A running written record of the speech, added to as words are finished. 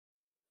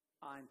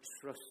I'm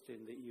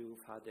trusting that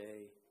you've had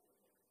a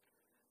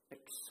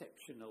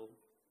exceptional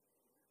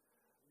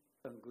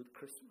and good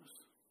Christmas.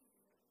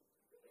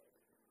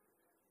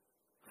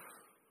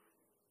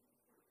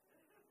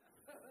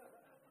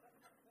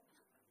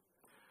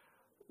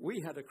 We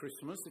had a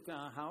Christmas at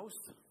our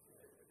house.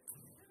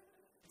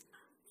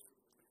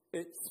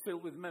 It's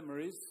filled with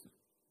memories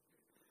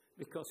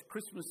because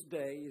Christmas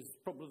Day is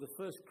probably the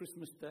first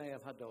Christmas Day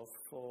I've had off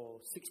for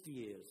 60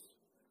 years.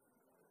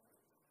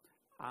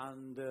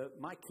 And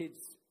my kids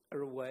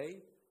are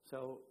away,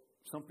 so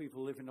some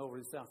people living over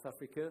in South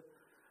Africa.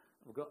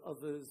 I've got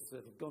others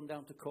that have gone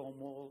down to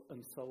Cornwall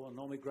and so on.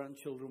 All my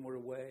grandchildren were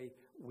away.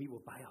 We were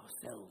by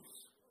ourselves.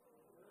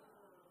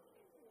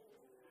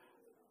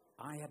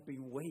 I have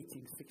been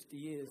waiting 60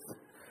 years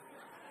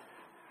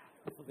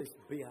for this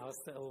to be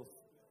ourselves,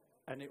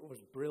 and it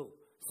was brilliant.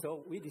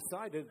 So we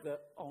decided that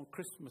on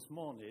Christmas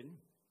morning,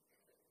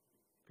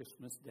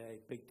 Christmas Day,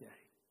 big day,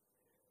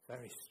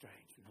 very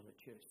strange, another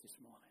church this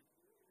morning.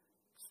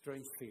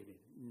 Strange feeling.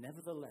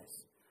 Nevertheless,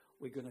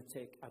 we're going to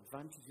take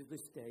advantage of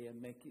this day and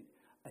make it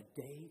a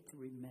day to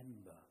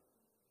remember.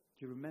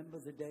 Do you remember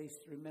the days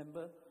to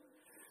remember?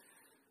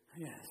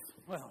 Yes.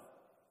 Well,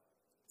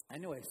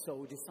 anyway, so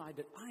we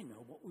decided, I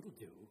know what we'll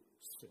do.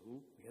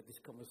 Sue, we had this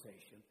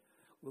conversation.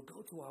 We'll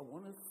go to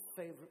one of our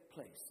favorite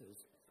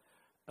places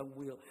and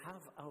we'll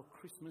have our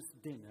Christmas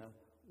dinner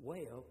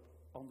way up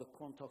on the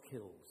Quantock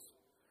Hills.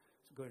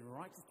 So going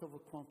right to the top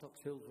of Quantock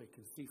Hills where you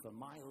can see for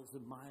miles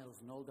and miles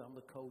and all down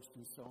the coast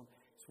and so on.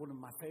 It's one of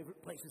my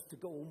favorite places to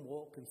go and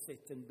walk and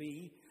sit and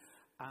be.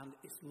 And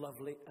it's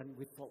lovely. And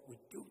we thought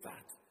we'd do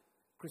that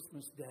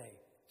Christmas Day.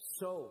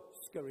 So,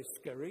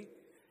 scurry.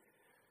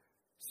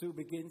 Sue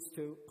begins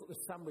to put the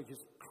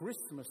sandwiches,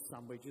 Christmas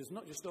sandwiches,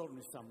 not just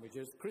ordinary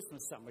sandwiches,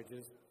 Christmas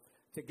sandwiches,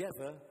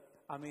 together.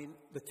 I mean,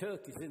 the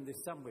turkey's in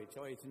this sandwich. I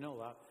want you to know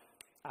that.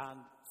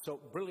 And so,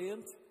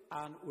 brilliant.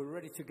 And we're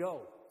ready to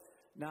go.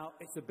 Now,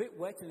 it's a bit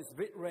wet and it's a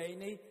bit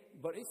rainy,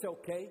 but it's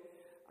okay.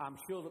 I'm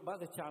sure that by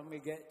the time we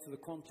get to the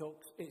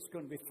Quantocks, it's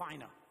going to be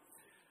finer.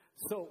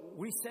 So,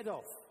 we set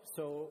off.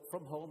 So,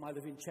 from home, I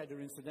live in Cheddar,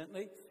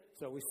 incidentally.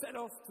 So, we set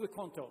off to the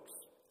Quantocks.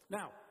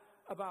 Now,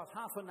 about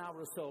half an hour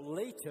or so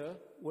later,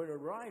 we're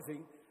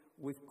arriving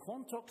with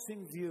Quantocks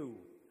in view.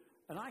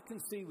 And I can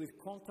see with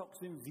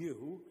Quantocks in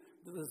view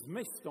that there's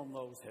mist on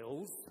those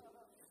hills.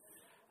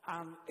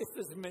 And if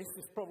there's mist,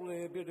 there's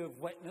probably a bit of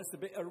wetness, a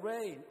bit of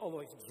rain, although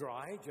it's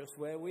dry just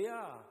where we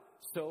are.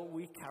 So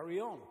we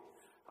carry on.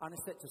 And I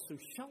said to Sue,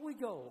 shall we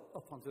go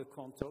up onto the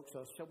Quantocks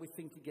or shall we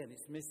think again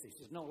it's misty? She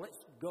says, no, let's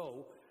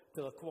go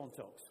to the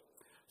Quantocks.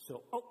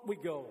 So up we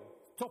go,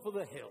 top of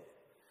the hill.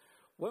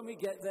 When we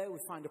get there, we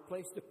find a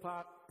place to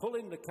park, pull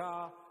in the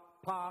car,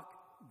 park,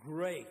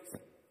 great.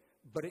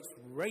 But it's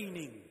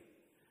raining.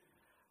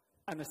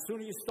 And as soon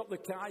as you stop the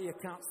car, you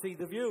can't see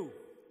the view.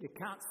 You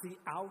can't see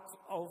out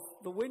of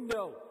the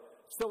window.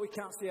 So we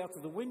can't see out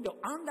of the window.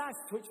 And I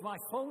switched my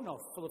phone off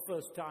for the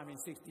first time in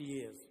 60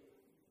 years.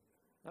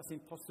 That's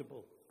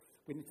impossible.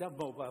 We didn't have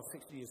mobile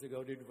 60 years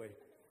ago, did we?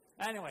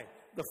 Anyway,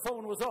 the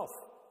phone was off.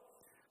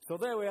 So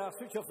there we are,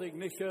 switch off the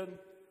ignition,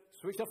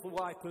 switch off the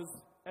wipers,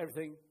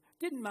 everything.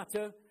 Didn't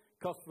matter,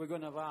 because we're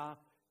going to have our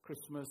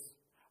Christmas,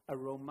 a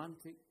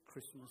romantic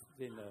Christmas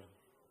dinner.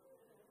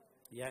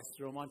 Yes,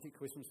 romantic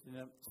Christmas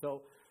dinner.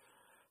 So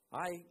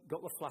I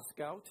got the flask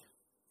out.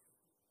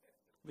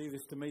 Leave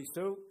this to me,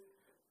 Sue.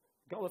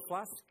 Got the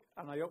flask,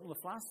 and I opened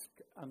the flask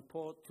and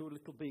poured 2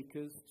 little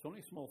beakers, it's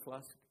only a small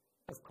flask,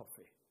 of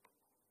coffee.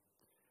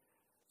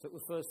 Took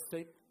the first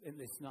sip in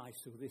this nice,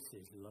 Sue, this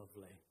is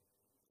lovely.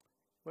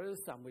 Where are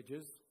the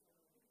sandwiches?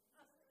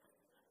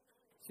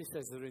 She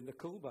says they're in the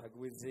cool bag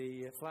with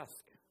the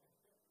flask.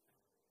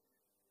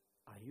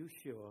 Are you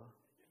sure?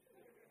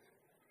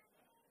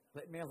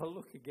 Let me have a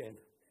look again.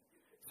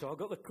 So I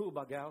got the cool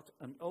bag out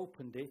and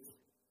opened it.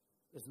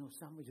 There's no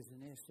sandwiches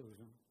in here,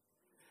 Susan.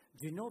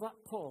 Do you know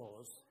that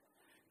pause?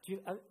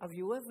 Have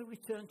you ever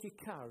returned to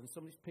your car and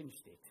somebody's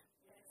pinched it?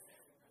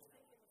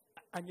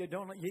 And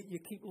you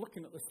keep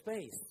looking at the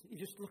space. You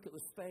just look at the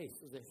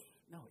space as if,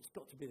 no, it's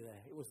got to be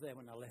there. It was there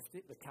when I left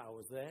it. The car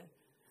was there.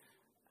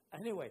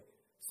 Anyway,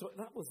 so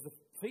that was the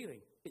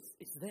feeling.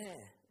 It's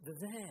there. They're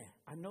there.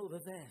 I know they're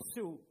there.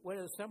 Sue, where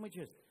are the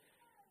sandwiches?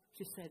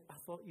 She said, I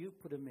thought you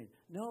put them in.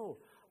 No,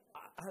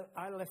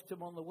 I left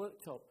them on the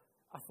worktop.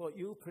 I thought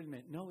you put them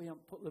in. No, we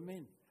haven't put them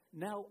in.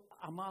 Now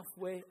I'm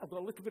halfway. I've got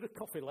a little bit of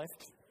coffee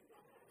left.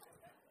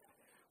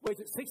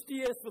 Waited 60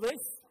 years for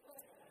this.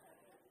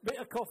 Bit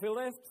of coffee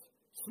left.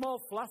 Small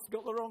flask,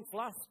 got the wrong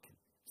flask.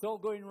 It's all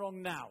going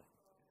wrong now.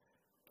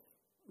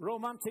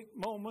 Romantic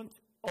moment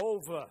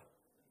over.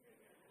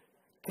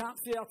 Can't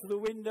see out of the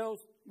windows.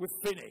 We're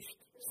finished.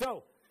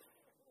 So,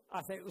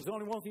 I think there's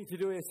only one thing to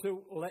do here,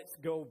 so let's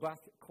go back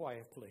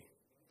quietly.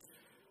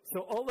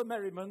 So all the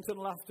merriment and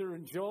laughter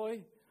and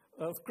joy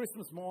of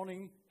Christmas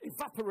morning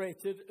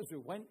evaporated as we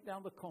went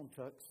down the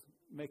Quantocks,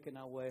 making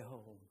our way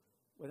home.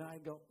 When I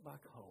got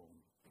back home,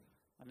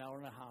 an hour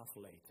and a half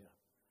later,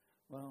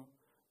 well,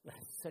 the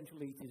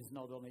central heating is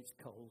not on, it's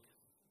cold.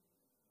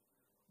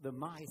 The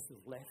mice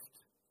have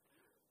left.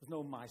 There's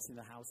no mice in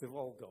the house. They've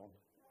all gone.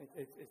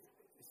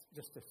 It's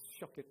just a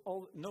shocking.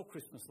 No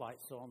Christmas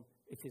lights on.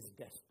 It is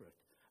desperate.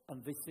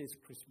 And this is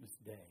Christmas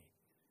Day.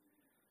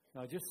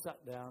 Now, I just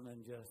sat down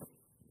and just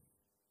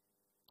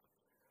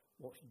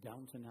watched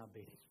Downton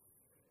Abbey.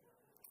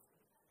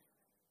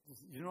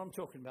 You know what I'm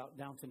talking about,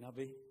 Downton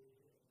Abbey?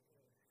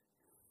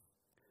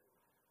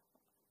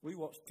 We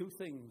watch two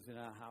things in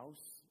our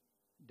house,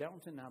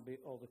 Downton Abbey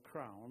or The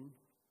Crown,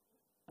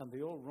 and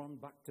they all run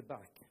back to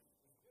back.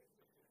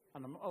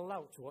 And I'm not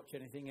allowed to watch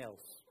anything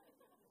else.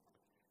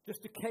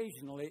 Just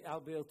occasionally, I'll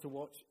be able to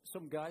watch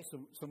some guy,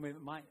 somebody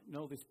that might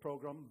know this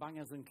program,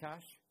 Bangers and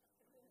Cash.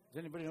 Does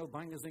anybody know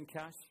Bangers and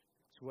Cash?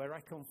 It's where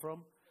I come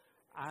from.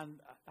 And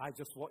I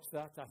just watch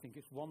that. I think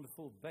it's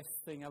wonderful. Best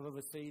thing I've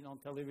ever seen on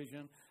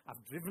television.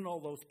 I've driven all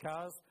those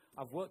cars.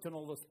 I've worked on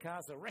all those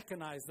cars. I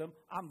recognize them.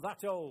 I'm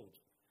that old.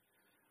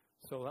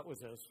 So that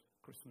was us,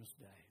 Christmas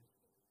Day.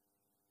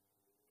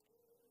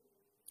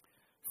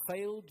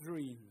 Failed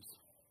dreams.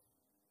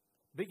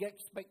 Big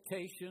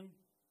expectation,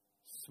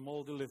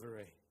 small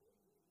delivery.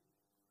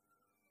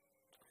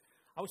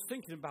 I was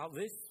thinking about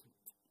this,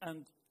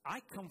 and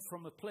I come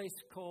from a place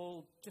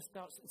called just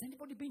outside. Has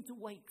anybody been to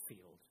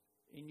Wakefield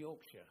in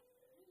Yorkshire?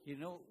 You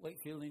know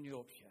Wakefield in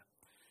Yorkshire.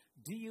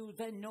 Do you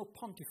then know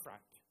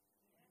Pontefract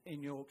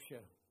in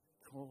Yorkshire?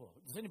 Oh,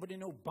 does anybody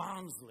know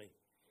Barnsley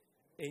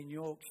in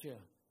Yorkshire?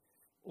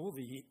 Oh,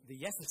 the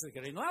yeses are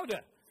getting louder.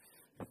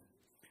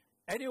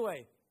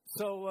 Anyway,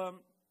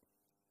 so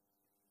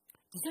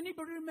does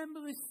anybody remember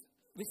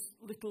this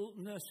little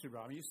nursery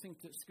rhyme you used to sing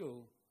at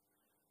school?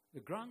 The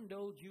grand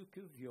old Duke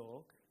of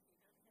York,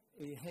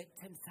 he had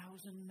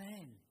 10,000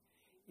 men.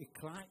 He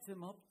climbed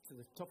them up to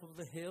the top of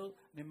the hill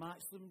and he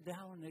marched them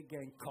down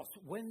again. 'Cause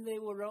when they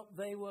were up,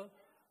 they were.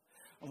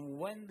 And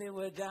when they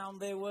were down,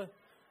 they were.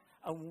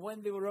 And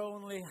when they were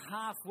only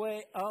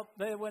halfway up,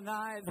 they were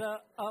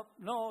neither up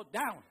nor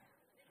down.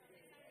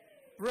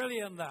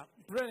 Brilliant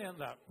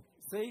that.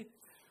 See?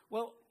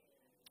 Well,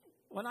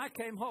 when I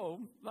came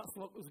home, that's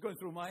what was going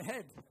through my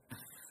head.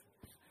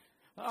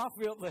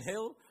 Halfway up the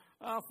hill,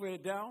 halfway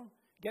down,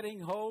 getting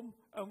home,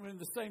 and we're in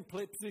the same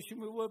position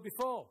we were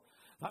before.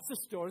 That's the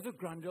story of the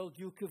grand old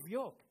Duke of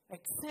York.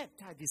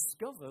 Except I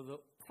discover that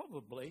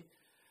probably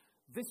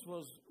this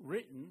was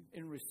written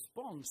in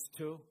response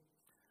to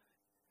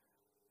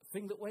a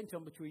thing that went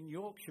on between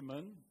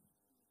Yorkshiremen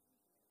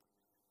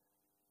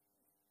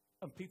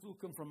and people who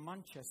come from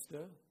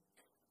Manchester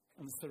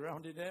and the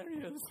surrounding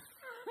areas.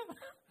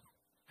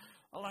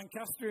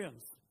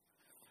 Lancastrians.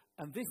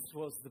 And this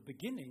was the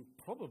beginning,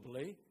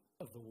 probably,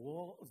 of the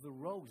War of the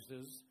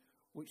Roses,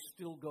 which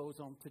still goes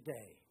on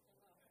today.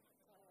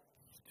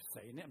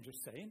 I'm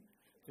just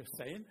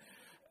saying.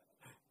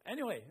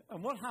 Anyway,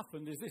 and what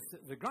happened is this: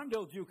 the grand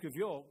old Duke of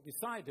York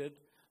decided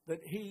that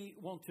he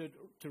wanted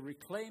to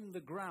reclaim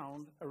the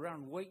ground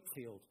around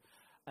Wakefield.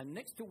 And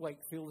next to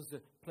Wakefield is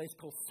a place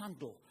called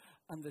Sandal,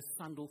 and the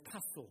Sandal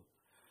Castle.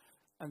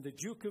 And the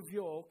Duke of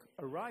York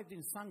arrived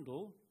in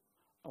Sandal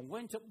and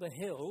went up the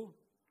hill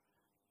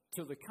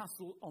to the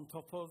castle on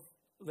top of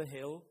the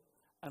hill,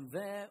 and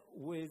there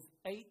with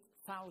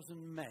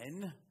 8,000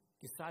 men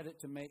decided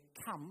to make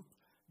camp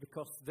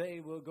because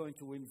they were going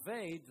to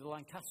invade the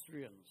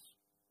Lancastrians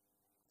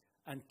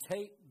and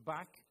take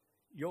back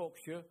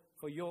Yorkshire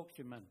for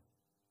Yorkshiremen.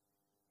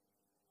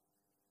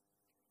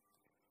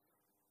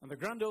 And the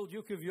grand old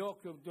Duke of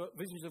York had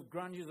visions of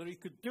grandeur that he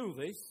could do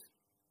this.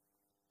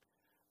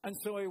 And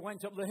so he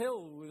went up the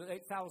hill with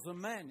 8,000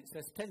 men. It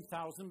says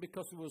 10,000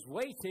 because he was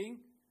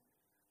waiting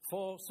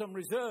for some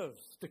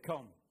reserves to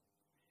come.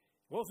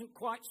 He wasn't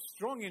quite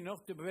strong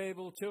enough to be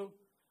able to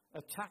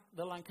attack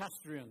the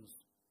Lancastrians.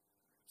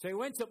 So he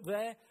went up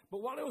there,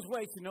 but while he was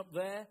waiting up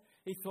there,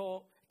 he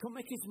thought, he couldn't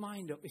make his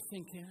mind up. He's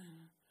thinking,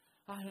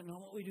 I don't know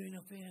what we're doing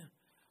up here.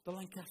 The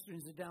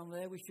Lancastrians are down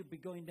there. We should be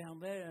going down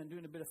there and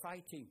doing a bit of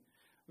fighting.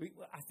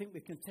 I think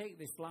we can take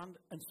this land.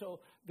 And so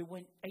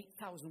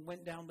 8,000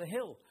 went down the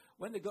hill.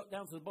 When they got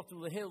down to the bottom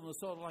of the hill and they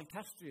saw the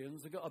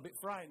Lancastrians, they got a bit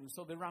frightened,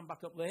 so they ran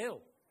back up the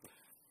hill.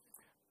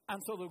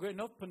 And so they were going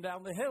up and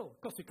down the hill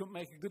because they couldn't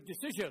make a good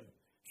decision.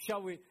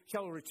 Shall we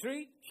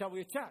retreat? Shall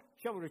we attack?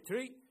 Shall we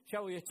retreat?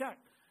 Shall we attack?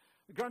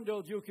 The grand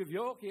old Duke of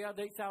York, he had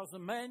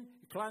 8,000 men.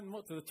 He climbed them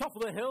up to the top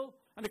of the hill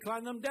and he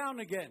climbed them down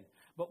again.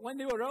 But when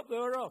they were up, they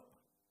were up.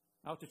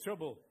 Out of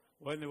trouble.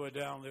 When they were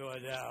down, they were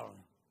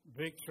down.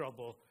 Big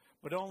trouble.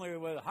 But only we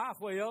were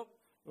halfway up.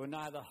 We were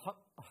neither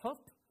up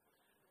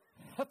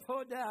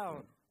or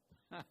down.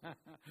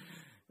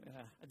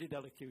 Yeah, I did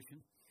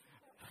elocution.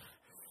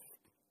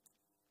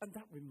 And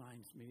that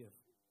reminds me of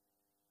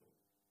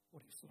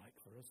what it's like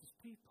for us as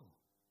people.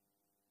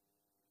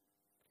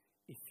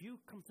 If you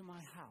come to my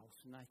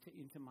house and I take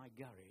you into my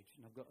garage,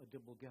 and I've got a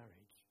double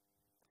garage,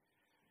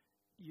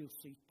 you'll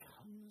see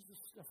tons of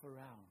stuff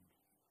around.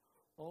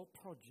 All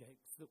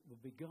projects that were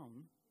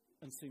begun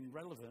and seemed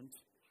relevant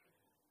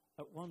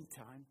at one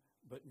time,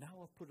 but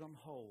now are put on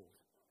hold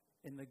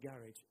in the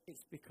garage.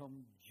 It's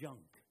become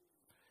junk.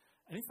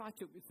 And if I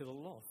took you to the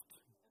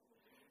loft,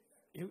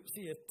 you'd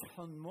see a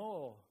ton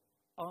more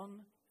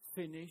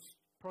unfinished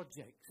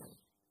projects.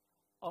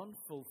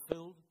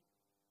 unfulfilled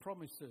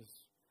promises.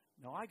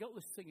 Now, I got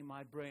this thing in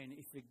my brain.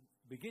 If you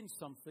begin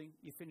something,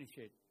 you finish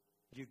it.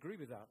 Do you agree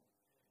with that?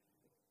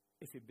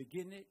 If you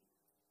begin it,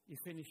 you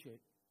finish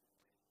it.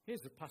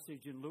 Here's a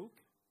passage in Luke.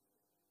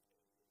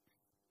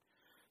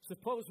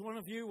 Suppose one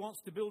of you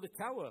wants to build a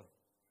tower.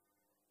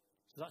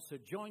 So that's a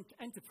joint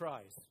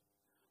enterprise.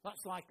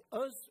 That's like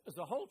us as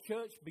a whole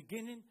church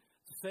beginning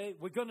to say,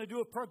 we're going to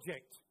do a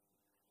project.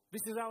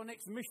 This is our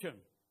next mission.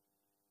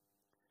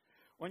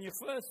 When you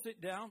first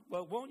sit down,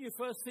 well, won't you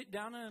first sit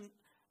down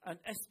and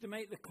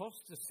estimate the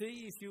cost to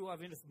see if you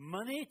have enough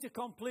money to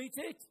complete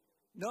it?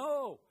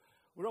 No.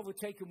 We're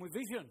overtaken with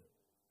vision.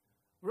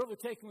 We're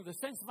overtaken with a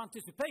sense of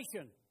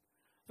anticipation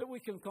that we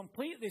can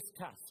complete this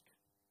task.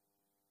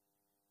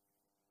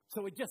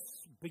 So we just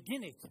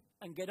begin it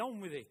and get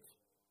on with it.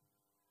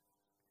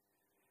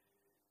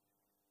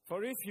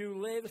 For if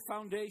you lay the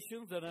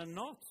foundations that are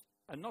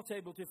not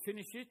able to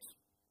finish it,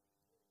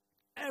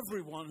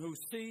 everyone who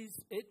sees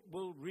it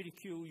will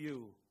ridicule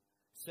you,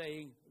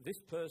 saying, this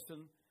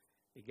person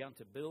began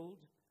to build,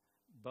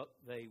 but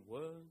they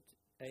weren't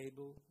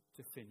able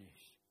to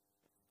finish.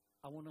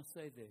 I want to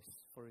say this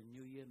for a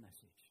New Year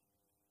message.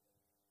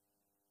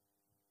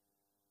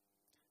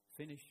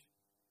 Finish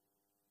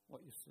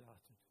what you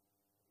started.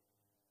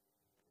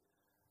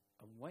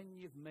 And when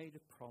you've made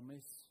a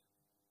promise,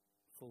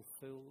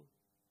 fulfill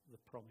the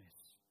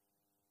promise.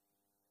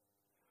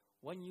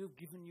 When you've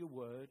given your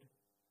word,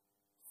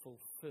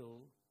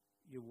 fulfill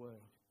your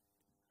word.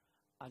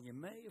 And you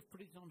may have put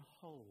it on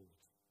hold.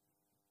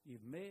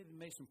 You've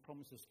made some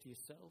promises to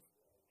yourself,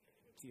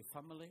 to your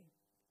family,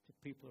 to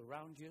people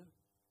around you,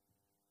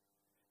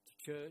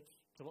 to church,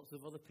 to lots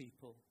of other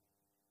people.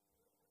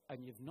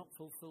 And you've not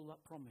fulfilled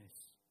that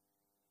promise.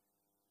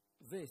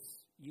 This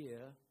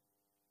year,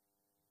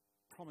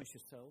 promise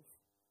yourself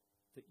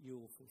that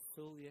you'll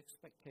fulfill the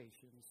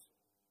expectations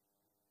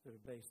that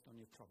are based on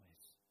your promise.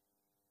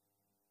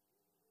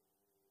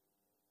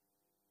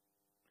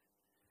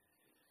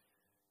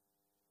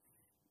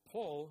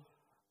 Paul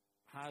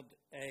had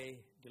a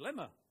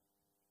dilemma.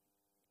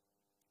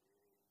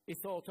 He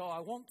thought, I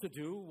want to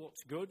do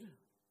what's good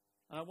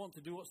and I want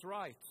to do what's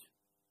right.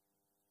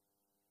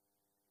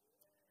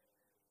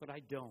 But I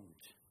don't.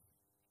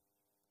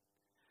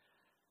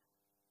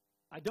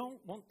 I don't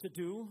want to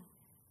do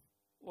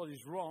what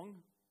is wrong,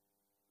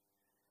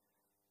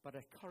 but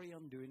I carry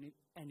on doing it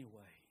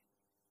anyway.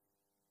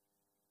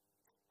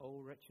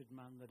 Oh, wretched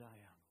man that I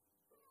am.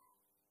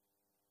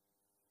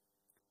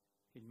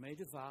 He'd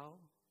made a vow.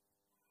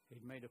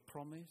 He'd made a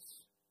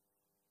promise.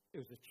 He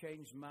was a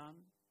changed man.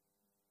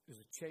 He was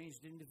a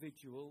changed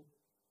individual.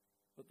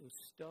 But there was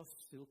stuff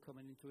still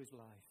coming into his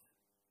life.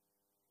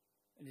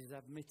 And he's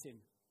admitting,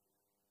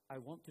 I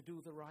want to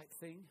do the right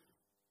thing,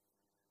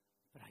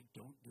 but I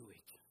don't do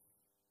it.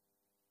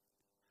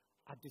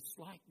 I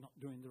dislike not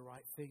doing the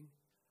right thing,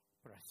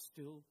 but I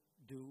still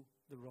do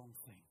the wrong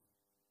thing.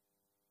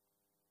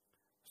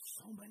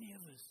 So many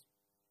of us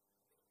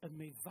have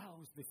made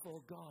vows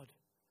before God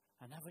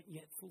and haven't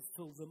yet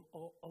fulfilled them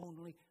or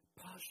only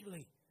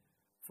partially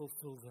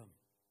fulfilled them.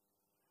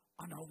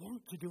 And I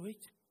want to do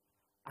it.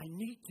 I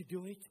need to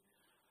do it.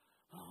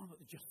 Oh, but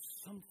there's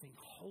just something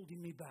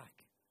holding me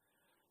back.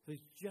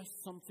 There's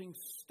just something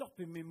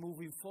stopping me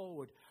moving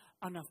forward.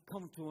 And I've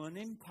come to an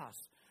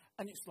impasse.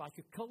 And it's like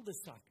a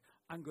cul-de-sac.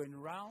 I'm going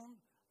round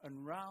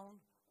and round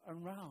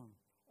and round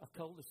a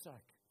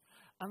cul-de-sac.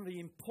 And the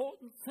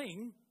important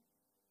thing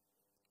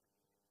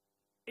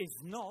is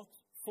not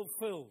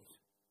fulfilled.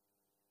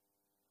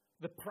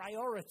 The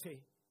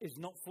priority is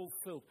not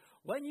fulfilled.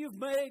 When you've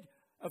made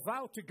a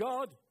vow to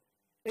God,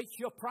 it's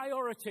your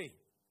priority.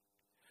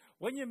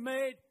 When you've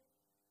made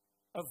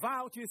a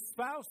vow to your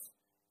spouse,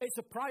 it's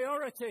a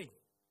priority.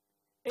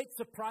 It's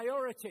a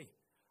priority.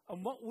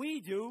 And what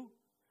we do,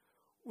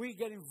 we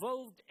get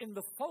involved in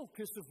the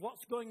focus of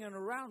what's going on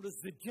around us,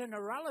 the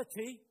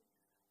generality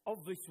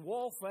of this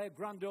warfare,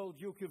 grand old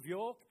Duke of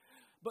York,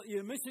 but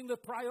you're missing the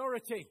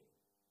priority.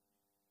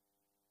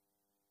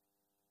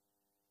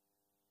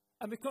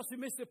 And because we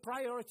miss the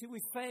priority,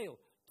 we fail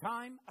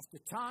time after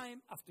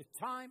time after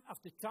time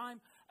after time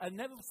and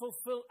never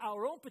fulfill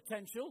our own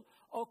potential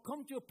or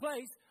come to a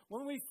place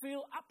when we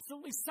feel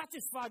absolutely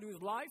satisfied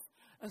with life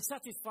and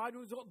satisfied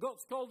with what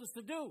God's called us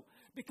to do.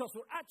 Because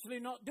we're actually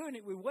not doing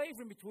it. We're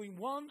wavering between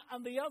one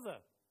and the other.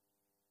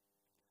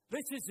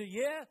 This is the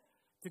year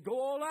to go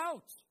all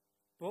out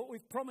for what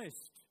we've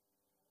promised.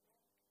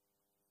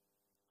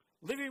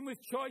 Living with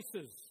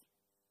choices.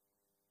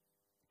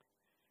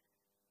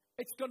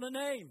 It's got a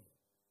name.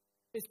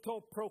 It's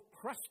called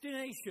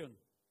procrastination.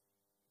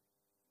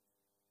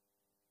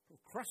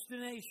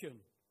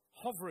 Procrastination.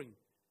 Hovering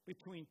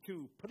between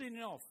two. Putting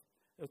it off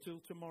until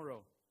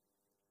tomorrow.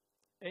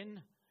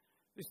 In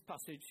this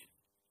passage,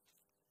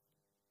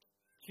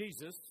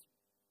 Jesus is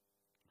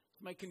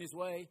making his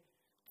way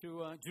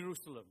to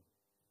Jerusalem.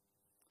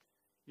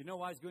 You know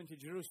why he's going to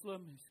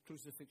Jerusalem? It's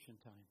crucifixion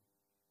time.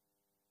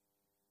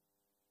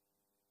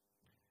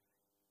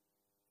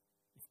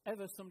 If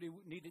ever somebody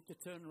needed to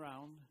turn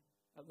around,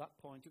 at that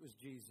point it was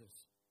Jesus.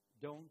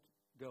 Don't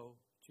go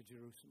to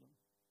Jerusalem.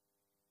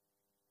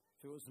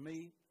 If it was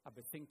me, I'd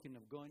be thinking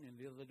of going in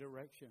the other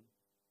direction.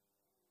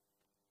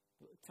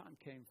 But the time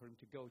came for him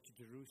to go to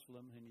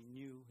Jerusalem, and he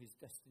knew his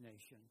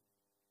destination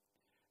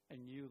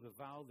and knew the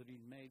vow that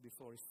he'd made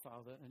before his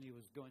father, and he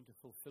was going to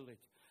fulfill it.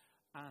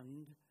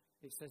 And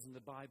it says in the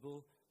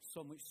Bible,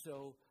 so much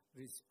so,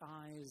 his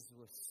eyes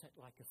were set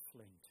like a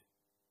flint.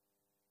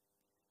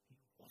 He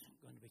wasn't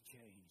going to be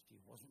changed. He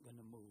wasn't going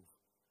to move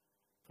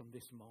from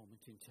this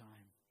moment in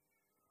time.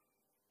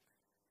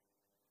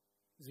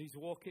 As he's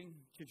walking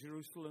to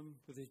Jerusalem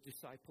with his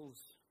disciples,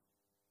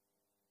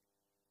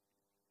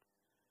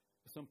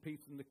 some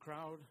people in the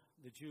crowd,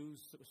 the Jews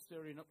that were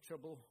stirring up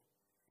trouble,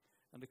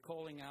 and they're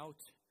calling out.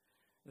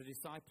 The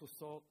disciples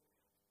thought,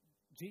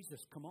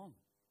 Jesus, come on,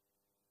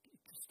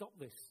 stop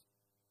this.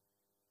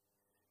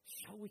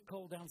 Shall we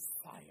call down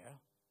fire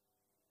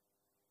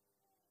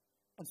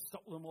and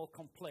stop them all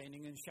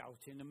complaining and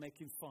shouting and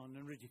making fun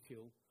and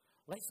ridicule?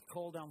 Let's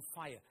call down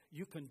fire.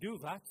 You can do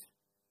that.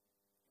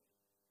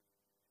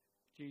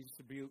 Jesus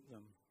rebuked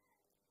them.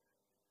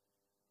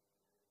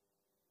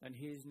 And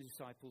he and his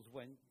disciples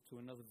went to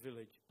another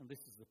village. And this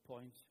is the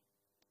point.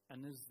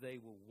 And as they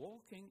were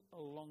walking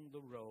along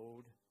the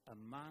road, a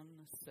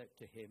man said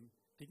to him,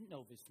 didn't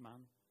know this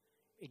man,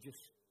 he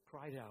just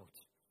cried out.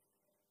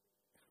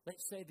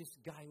 Let's say this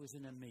guy was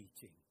in a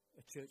meeting,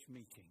 a church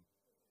meeting.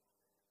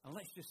 And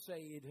let's just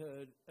say he'd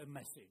heard a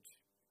message.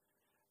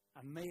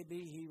 And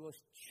maybe he was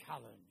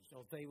challenged,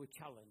 or they were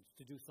challenged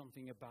to do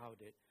something about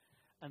it.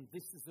 And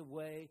this is the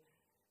way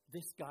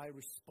this guy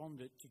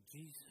responded to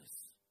Jesus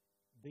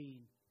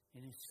being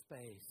in his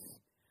space.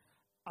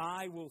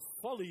 I will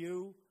follow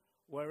you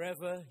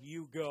wherever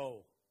you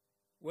go.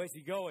 Where's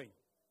he going?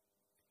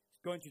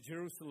 He's going to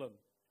Jerusalem.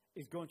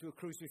 He's going to a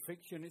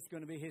crucifixion. It's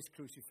going to be his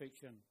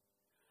crucifixion.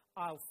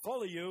 I'll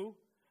follow you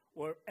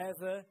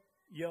wherever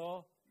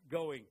you're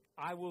going.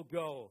 I will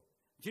go.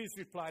 Jesus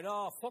replied,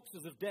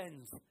 foxes have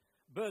dens,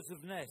 birds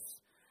have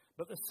nests,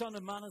 but the Son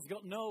of Man has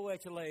got nowhere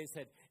to lay his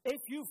head.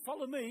 If you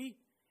follow me,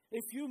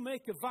 if you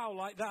make a vow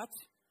like that,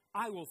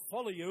 I will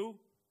follow you.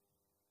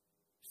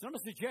 It's not a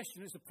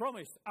suggestion, it's a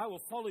promise. I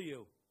will follow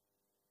you.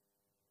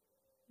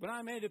 When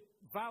I made a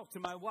vow to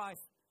my wife,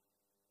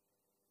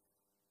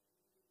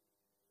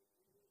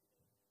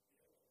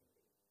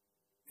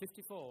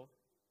 54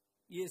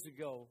 years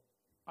ago,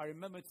 I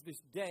remember to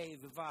this day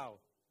the vow.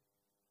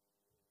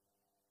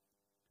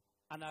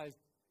 And I've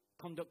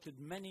conducted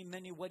many,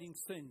 many weddings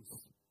since.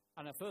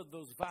 And I've heard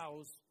those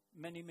vows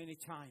many, many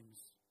times.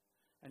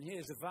 And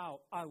here's a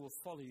vow, I will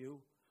follow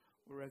you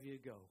wherever you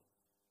go.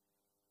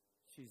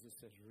 Jesus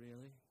says,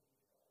 really?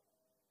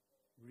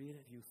 Really?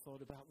 Have you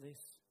thought about this?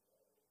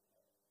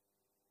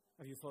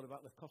 Have you thought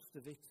about the cost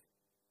of it?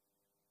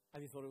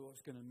 Have you thought of what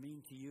it's going to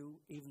mean to you,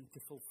 even to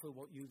fulfill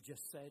what you've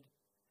just said?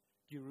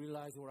 Do you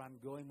realize where I'm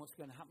going, what's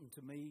going to happen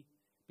to me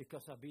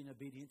because I've been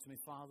obedient to my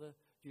Father?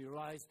 Do you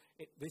realize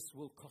this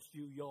will cost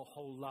you your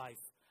whole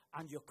life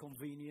and your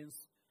convenience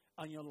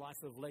and your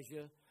life of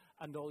leisure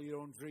and all your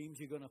own dreams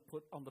you're going to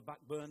put on the back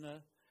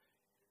burner?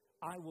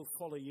 I will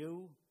follow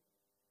you.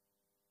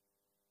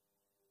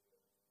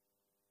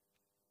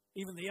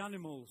 Even the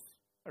animals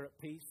are at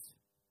peace.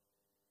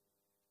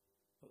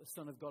 But the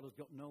Son of God has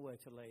got nowhere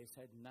to lay his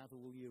head, neither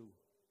will you.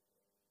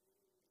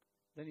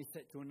 Then he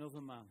said to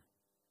another man,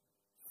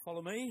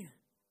 follow me?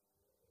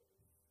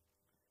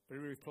 But he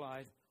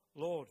replied,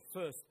 Lord,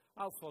 first,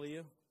 I'll follow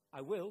you.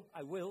 I will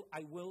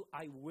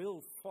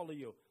follow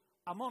you.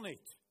 I'm on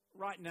it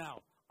right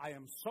now. I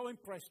am so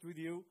impressed with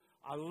you.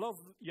 I love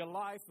your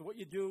life, what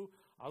you do.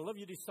 I love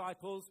your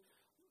disciples.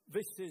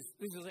 This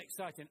is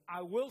exciting.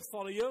 I will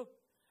follow you,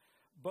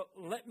 but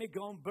let me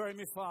go and bury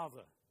my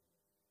father.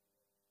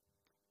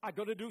 I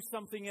got to do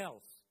something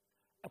else.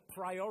 A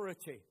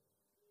priority.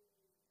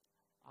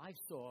 I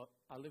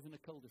live in a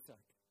cul-de-sac.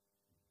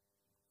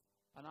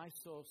 And I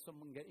saw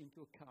someone get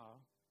into a car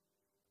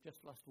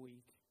just last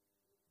week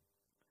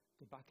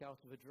to back out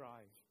of a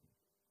drive.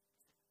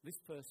 This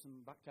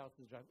person backed out of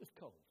the drive. It was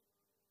cold.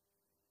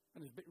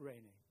 And it was a bit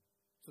rainy.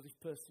 So this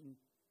person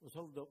was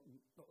held up,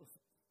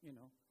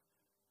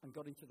 and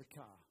got into the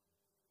car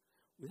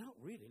without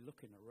really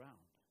looking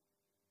around.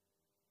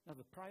 Now,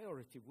 the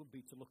priority would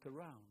be to look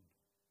around.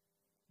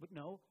 But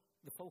no,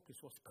 the focus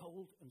was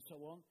cold and so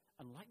on.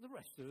 And like the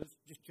rest of us,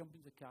 just jump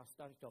into the car,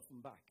 start it off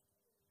and back.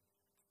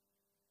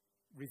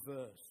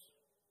 Reverse.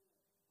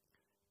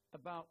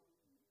 About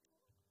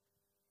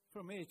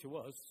from here to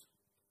us,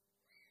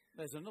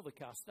 there's another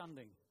car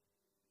standing.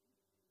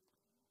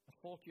 A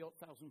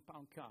 40,000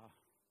 pound car.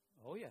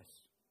 Oh yes.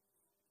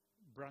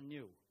 Brand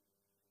new.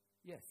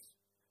 Yes.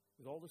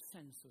 With all the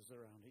sensors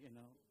around it,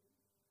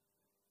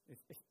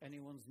 If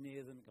anyone's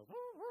near them, it goes,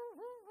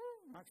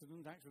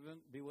 accident,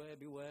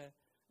 beware.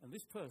 And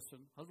this person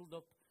huddled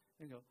up,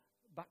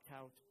 backed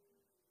out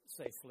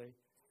safely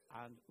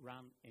and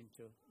ran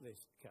into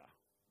this car.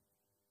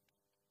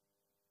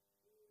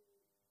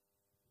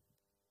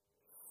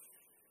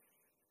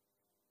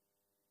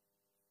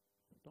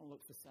 Don't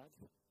look so sad.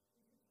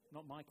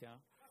 Not my car.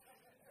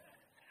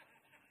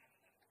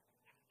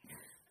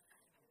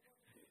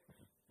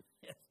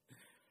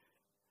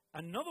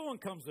 Another one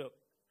comes up.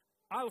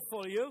 I'll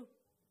follow you,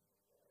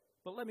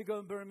 but let me go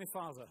and bury my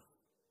father.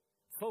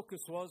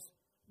 Focus was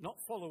not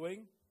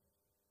following.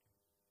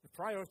 The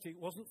priority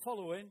wasn't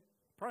following.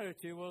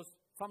 Priority was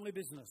family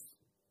business.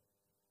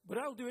 But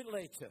I'll do it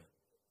later.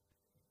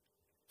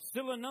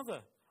 Still another.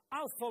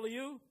 I'll follow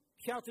you,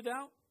 shouted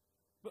out.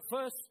 But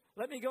first,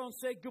 let me go and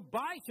say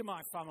goodbye to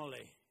my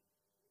family.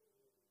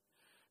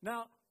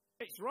 Now,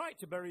 it's right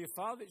to bury your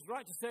father. It's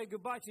right to say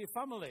goodbye to your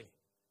family.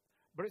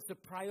 But it's the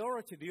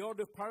priority, the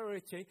order of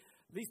priority.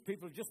 These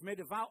people have just made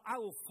a vow. I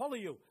will follow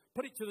you.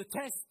 Put it to the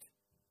test.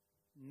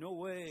 No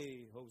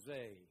way,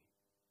 Jose.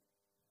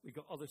 We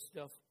got other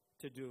stuff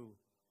to do.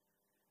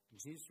 And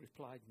Jesus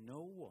replied, no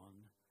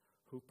one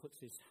who puts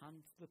his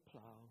hand to the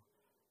plow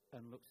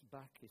and looks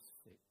back is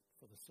fit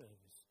for the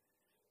service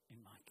in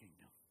my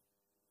kingdom.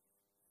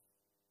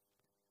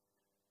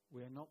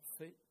 We are not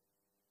fit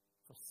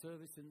for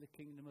service in the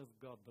kingdom of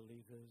God,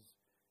 believers,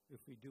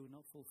 if we do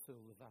not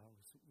fulfill the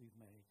vows that we've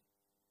made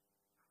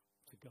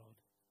to God.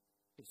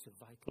 It's of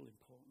vital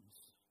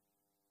importance.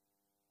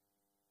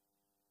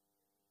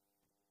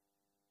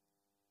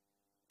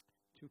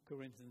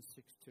 Corinthians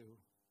 6:2,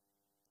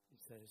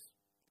 it says,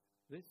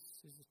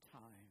 this is the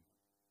time.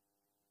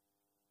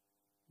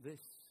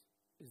 This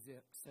is the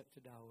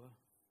accepted hour.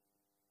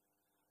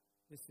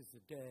 This is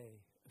the day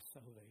of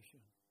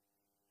salvation.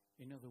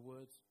 In other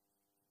words,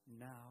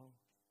 now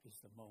is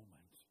the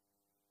moment.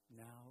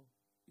 Now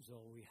is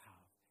all we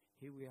have.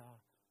 Here we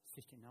are,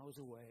 sitting hours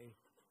away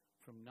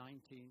from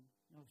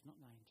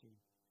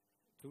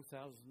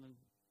 2000 and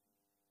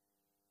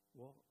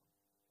what?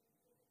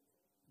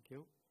 Thank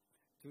you.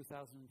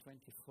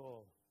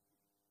 2024.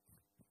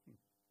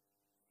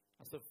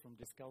 I suffer from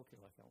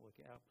dyscalculia, I can't work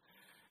it out.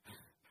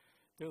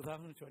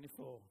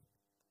 2024.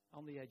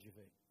 On the edge of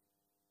it.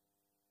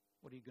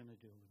 What are you going to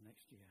do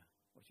next year?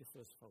 What's your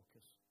first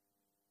focus?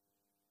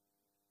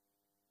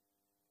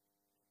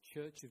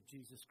 Church of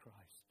Jesus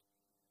Christ.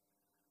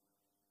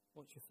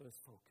 What's your first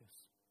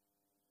focus?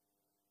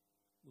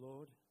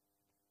 Lord,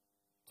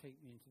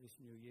 take me into this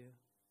new year.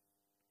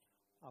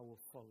 I will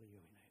follow you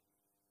in it.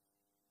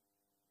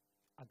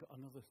 I've got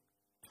another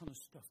ton of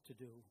stuff to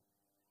do.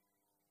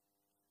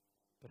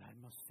 But I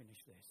must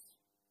finish this.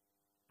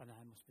 And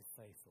I must be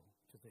faithful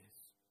to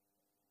this.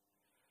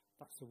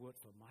 That's the word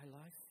for my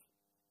life,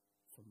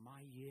 for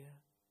my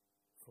year,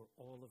 for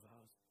all of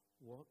us.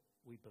 What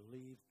we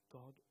believe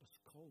God has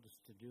called us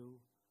to do,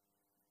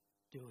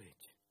 do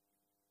it.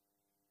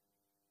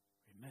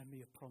 Remember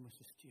your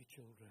promises to your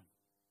children.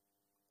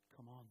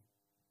 Come on.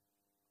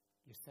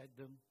 You said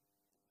them.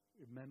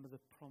 Remember the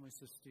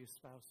promises to your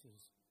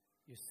spouses.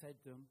 You said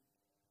them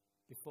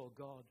before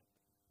God.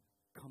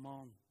 Come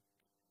on.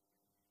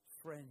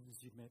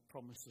 Friends, you've made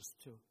promises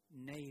to.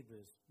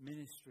 Neighbors,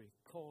 ministry,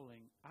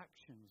 calling,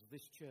 actions,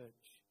 this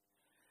church.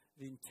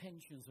 The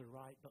intentions are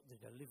right, but the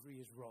delivery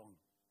is wrong.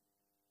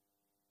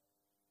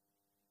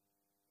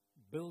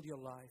 Build your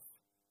life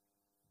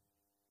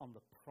on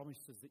the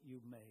promises that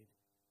you've made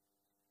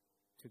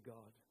to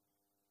God.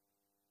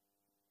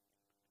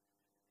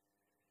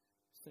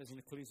 It says in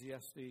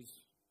Ecclesiastes,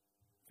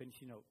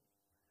 finishing up,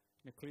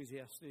 in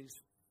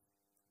Ecclesiastes,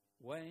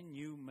 when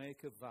you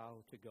make a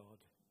vow to God,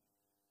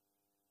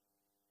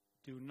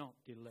 do not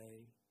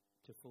delay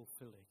to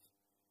fulfill it.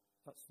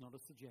 That's not a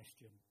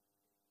suggestion.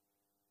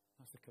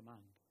 That's a command.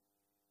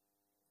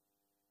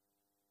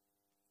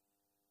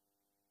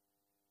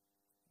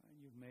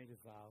 And you've made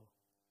a vow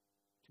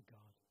to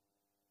God.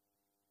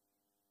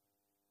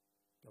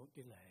 Don't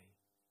delay.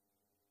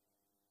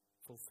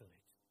 Fulfill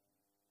it.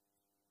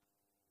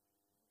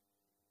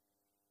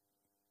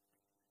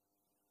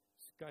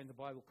 This guy in the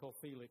Bible called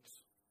Felix.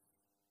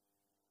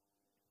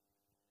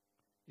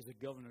 He's a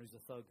governor, he's a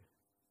thug.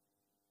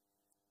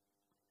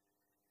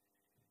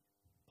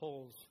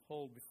 Paul's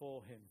hauled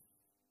before him.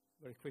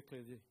 Very quickly,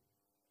 the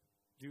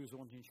Jews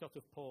wanted shot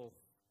of Paul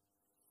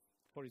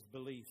for his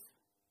belief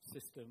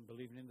system,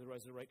 believing in the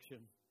resurrection.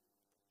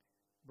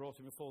 Brought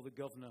him before the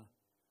governor.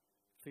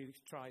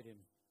 Felix tried him.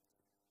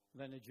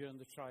 Then adjourned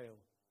the trial.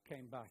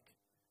 Came back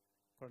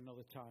for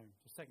another time.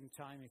 The second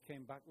time, he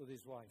came back with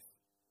his wife,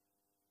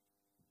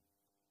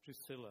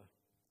 Drusilla,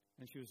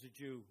 and she was a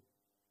Jew.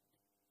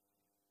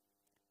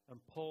 And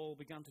Paul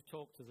began to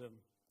talk to them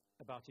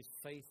about his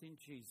faith in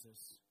Jesus,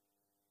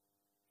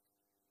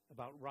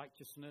 about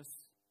righteousness,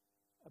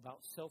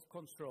 about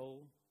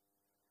self-control,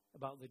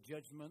 about the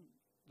judgment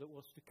that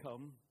was to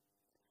come.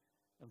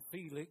 And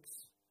Felix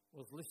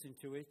was listening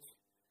to it,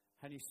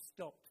 and he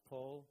stopped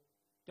Paul.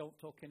 Don't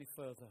talk any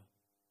further.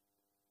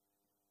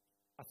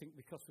 I think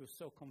because he was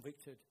so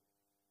convicted.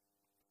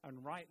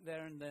 And right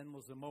there and then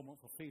was the moment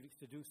for Felix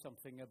to do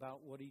something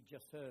about what he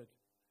just heard.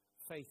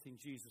 Faith in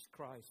Jesus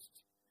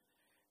Christ.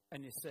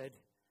 And he said,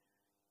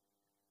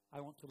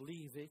 I want to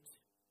leave it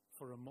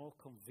for a more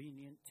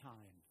convenient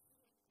time.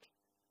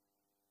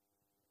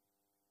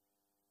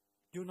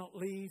 Do not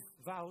leave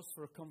vows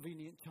for a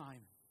convenient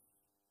time.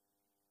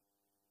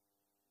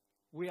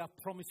 We are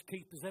promise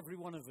keepers, every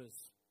one of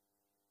us.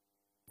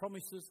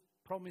 Promises,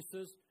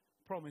 promises,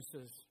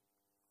 promises.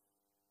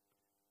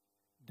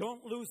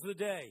 Don't lose the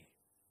day.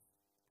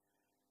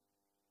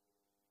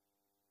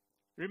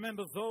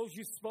 Remember those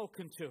you've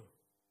spoken to.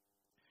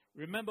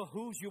 Remember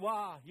whose you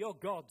are, your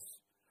God's.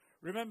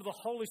 Remember the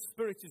Holy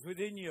Spirit is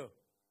within you,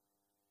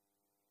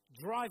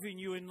 driving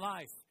you in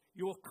life.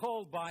 You are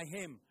called by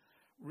Him.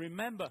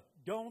 Remember,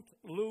 don't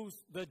lose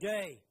the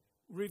day.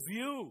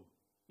 Review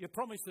your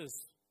promises.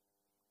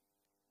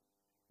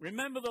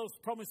 Remember those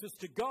promises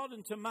to God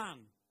and to man.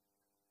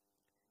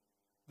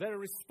 There are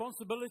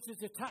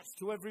responsibilities attached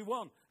to every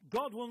one.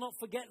 God will not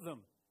forget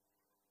them.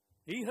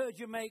 He heard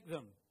you make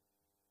them.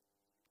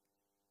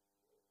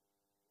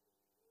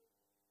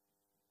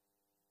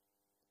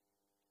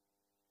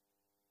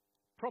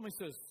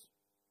 Promises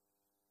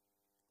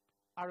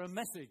are a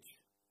message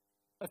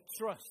of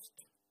trust.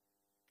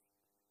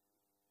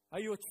 Are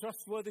you a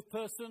trustworthy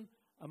person?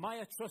 Am I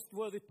a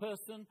trustworthy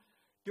person?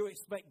 Do you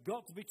expect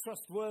God to be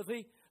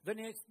trustworthy? Then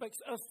He expects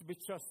us to be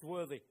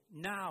trustworthy.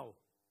 Now,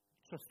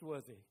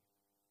 trustworthy.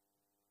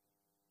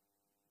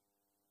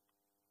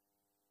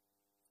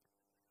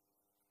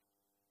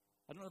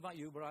 I don't know about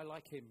you, but I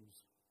like hymns.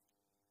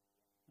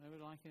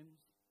 Anybody like hymns?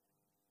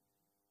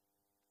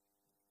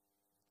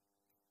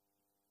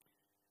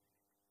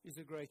 It's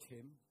a great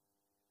hymn.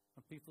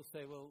 And people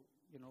say, well,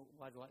 you know,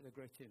 why do you like the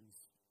great hymns?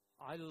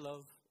 I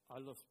love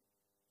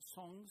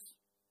songs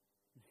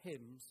and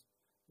hymns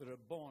that are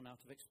born out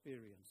of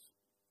experience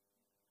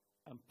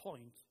and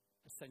point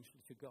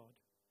essentially to God.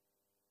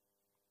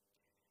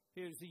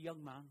 Here's a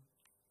young man,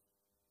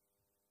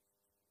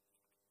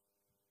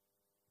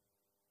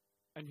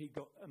 and he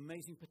got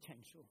amazing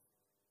potential,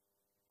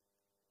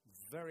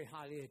 very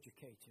highly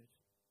educated,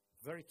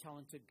 very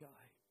talented guy.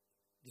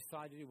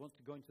 Decided he wanted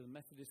to go into the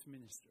Methodist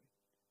ministry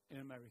in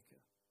America.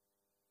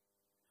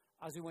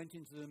 As he went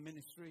into the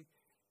ministry,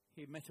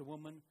 he met a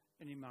woman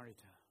and he married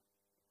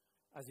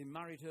her. As he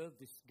married her,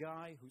 this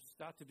guy who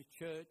started a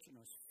church and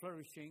was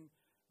flourishing,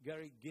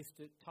 very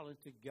gifted,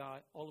 talented guy,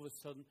 all of a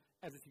sudden,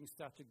 everything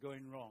started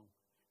going wrong.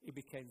 He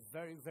became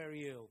very,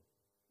 very ill.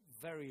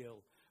 Very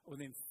ill.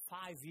 Within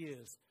 5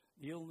 years,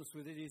 the illness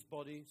within his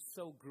body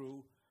so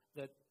grew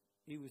that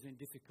he was in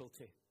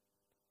difficulty.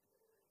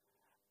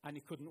 And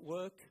he couldn't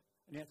work,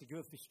 and he had to give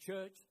up his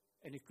church,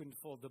 and he couldn't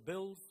afford the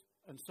bills,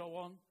 and so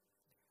on.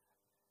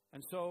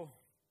 And so,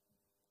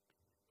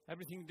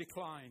 everything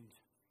declined.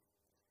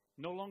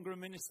 No longer a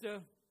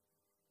minister,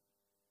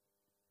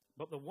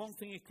 but the one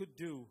thing he could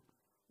do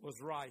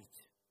was write.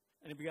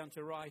 And he began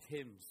to write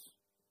hymns.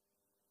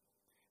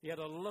 He had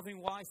a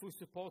loving wife who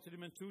supported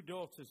him and 2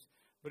 daughters,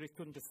 but he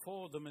couldn't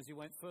afford them as he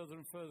went further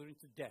and further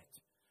into debt.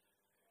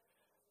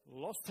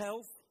 Lost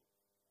health,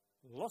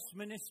 lost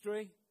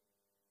ministry,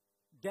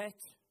 debt,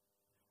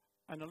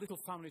 and a little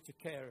family to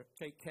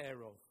take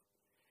care of.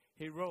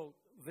 He wrote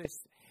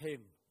this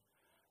hymn.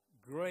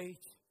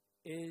 Great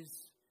is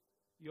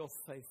your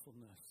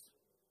faithfulness,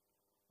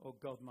 O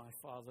God my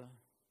Father.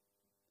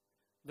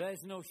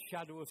 There's no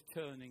shadow of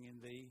turning in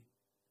thee.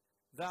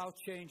 Thou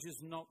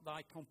changest not,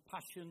 thy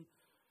compassion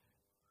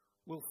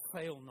will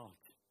fail not.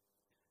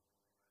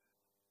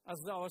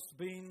 As thou hast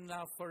been,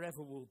 thou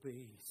forever will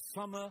be.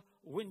 Summer,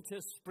 winter,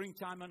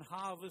 springtime and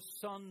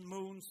harvest, sun,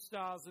 moon,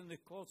 stars and the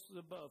courses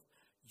above.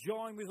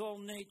 Join with all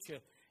nature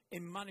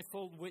in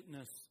manifold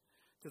witness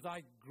to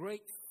thy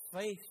great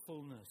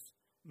faithfulness,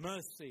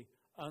 mercy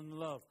and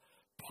love.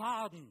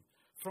 Pardon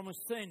from a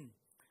sin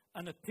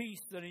and a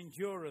peace that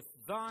endureth.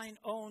 Thine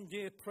own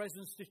dear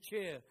presence to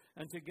cheer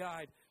and to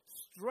guide.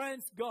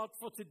 Strength, God,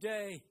 for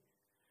today.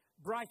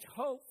 Bright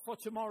hope for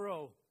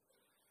tomorrow.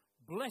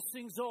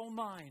 Blessings all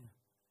mine.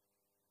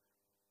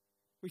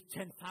 With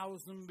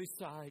 10,000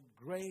 beside.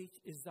 Great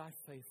is thy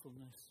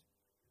faithfulness.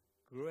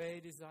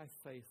 Great is thy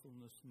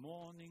faithfulness.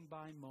 Morning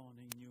by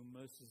morning, new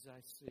mercies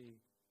I see.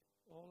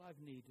 All I've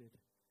needed,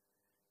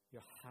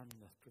 your hand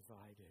hath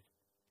provided.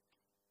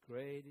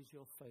 Great is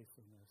your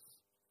faithfulness,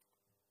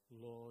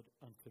 Lord,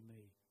 unto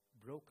me.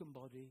 Broken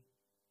body,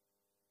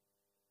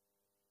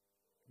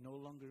 no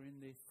longer in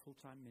the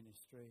full-time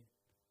ministry.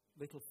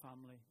 Little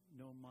family,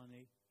 no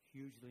money,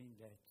 hugely in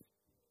debt,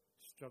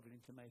 struggling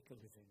to make a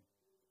living.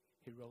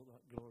 He wrote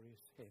that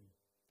glorious hymn.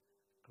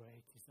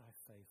 Great is thy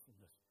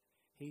faithfulness.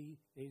 He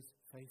is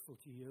faithful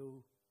to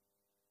you.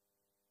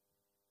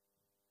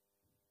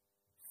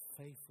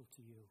 Faithful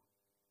to you.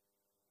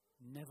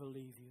 Never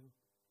leave you.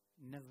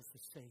 Never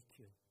forsake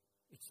you.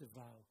 It's a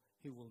vow.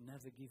 He will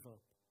never give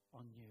up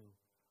on you.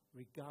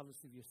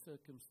 Regardless of your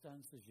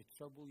circumstances, your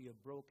trouble, your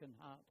broken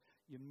heart,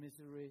 your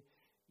misery,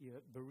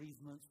 your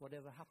bereavements,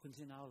 whatever happens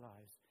in our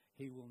lives,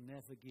 He will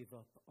never give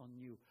up on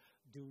you.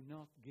 Do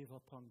not give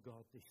up on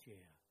God this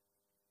year.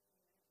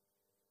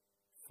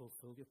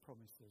 Fulfill your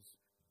promises.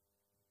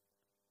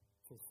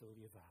 Fulfill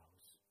your vows.